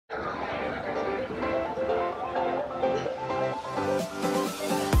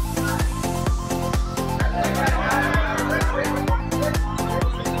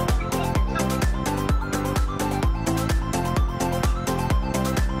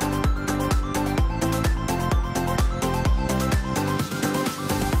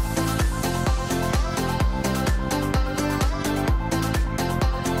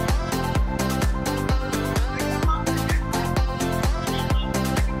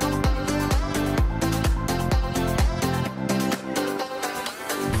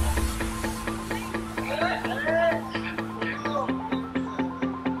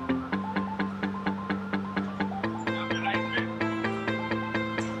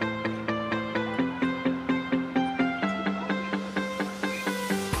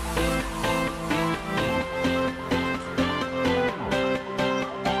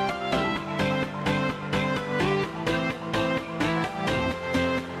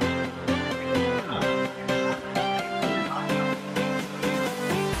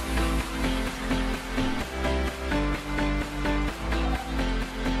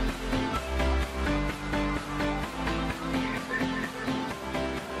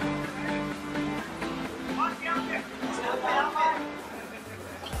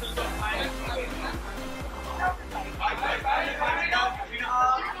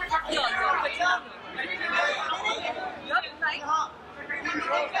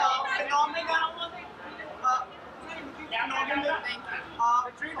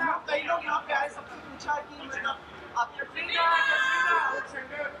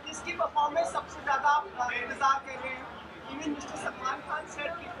किसकी परफॉर्मेंस सबसे ज़्यादा इंतजार कर रहे हैं? Even Mr. Salman Khan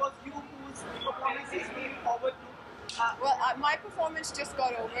said it was you whose performance is looking forward to. My performance just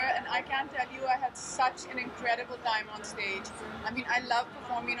got over, and I can't tell you, I had such an incredible time on stage. I mean, I love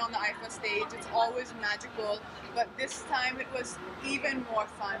performing on the IIFA stage. It's always magical, but this time it was even more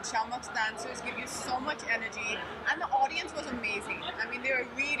fun. Shamak's dancers give you so much energy, and the audience was amazing. I mean, they were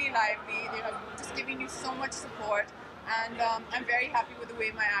really lively. They were just giving you so much support, and I'm very happy with the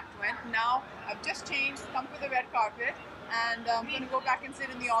way my act went. Now, I've just changed, come for the red carpet, and I'm going to go back and sit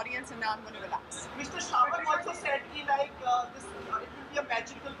in the audience, and now I'm going to relax. Mr. Shamak also said it will be a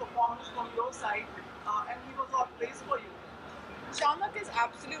magical performance from your side, and he was all praised for you. Shamak is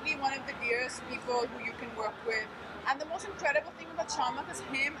absolutely one of the dearest people who you can work with, and the most incredible thing about Shamak is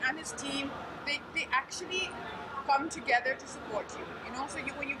him and his team. They actually come together to support you. You know, so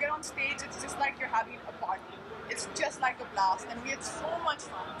when you get on stage, it's just like you're having a party. It's just like a blast, and we had so much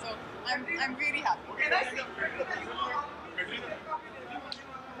fun. So I'm really happy. Can I see?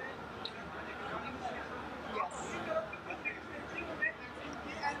 Yes.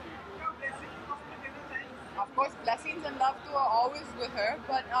 Of course, blessings and love too are always with her.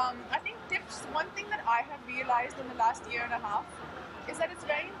 But I think one thing that I have realized in the last year and a half is that it's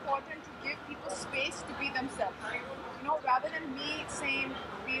very important to give people space to be themselves. You know, rather than me saying,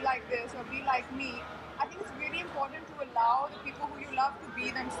 be like this or be like me, I think it's really important to allow the people who you love to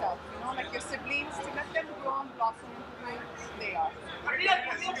be themselves. You know, like your siblings, to let them grow and blossom into who they are.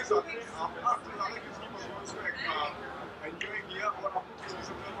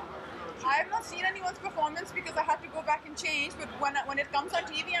 I have not seen anyone's performance because I had to go back and change, but when it comes on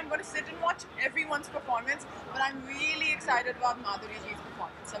TV, I'm going to sit and watch everyone's performance. But I'm really excited about Madhuri's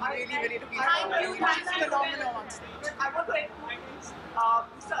performance. I'm really looking forward to it. She's phenomenal on stage. I want to add two things.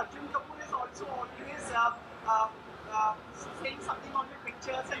 Mr. Arjun Kapoor is also always saying something on your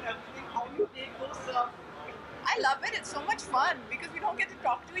pictures and everything. How do you take those? I love it. It's so much fun because we don't get to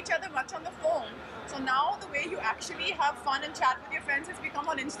talk to each other much on the phone. So now the way you actually have fun and chat with your friends has become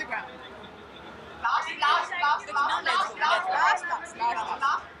on Instagram. Last.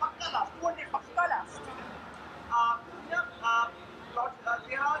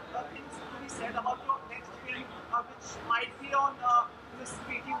 There are things to be said about your next film, which might be on Miss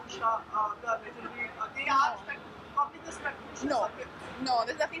P.T. Usha, the legendary. They are public expectations. No,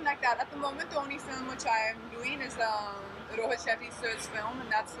 there's nothing like that. At the moment, the only film which I am doing is Rohit Shetty's third film,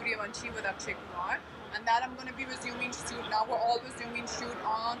 and that's Suryavanshi with Akshay Kumar. And that I'm going to be resuming shoot now. We're all resuming shoot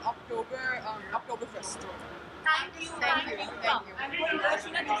on October 1st. Thank you. Thank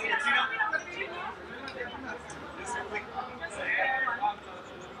you.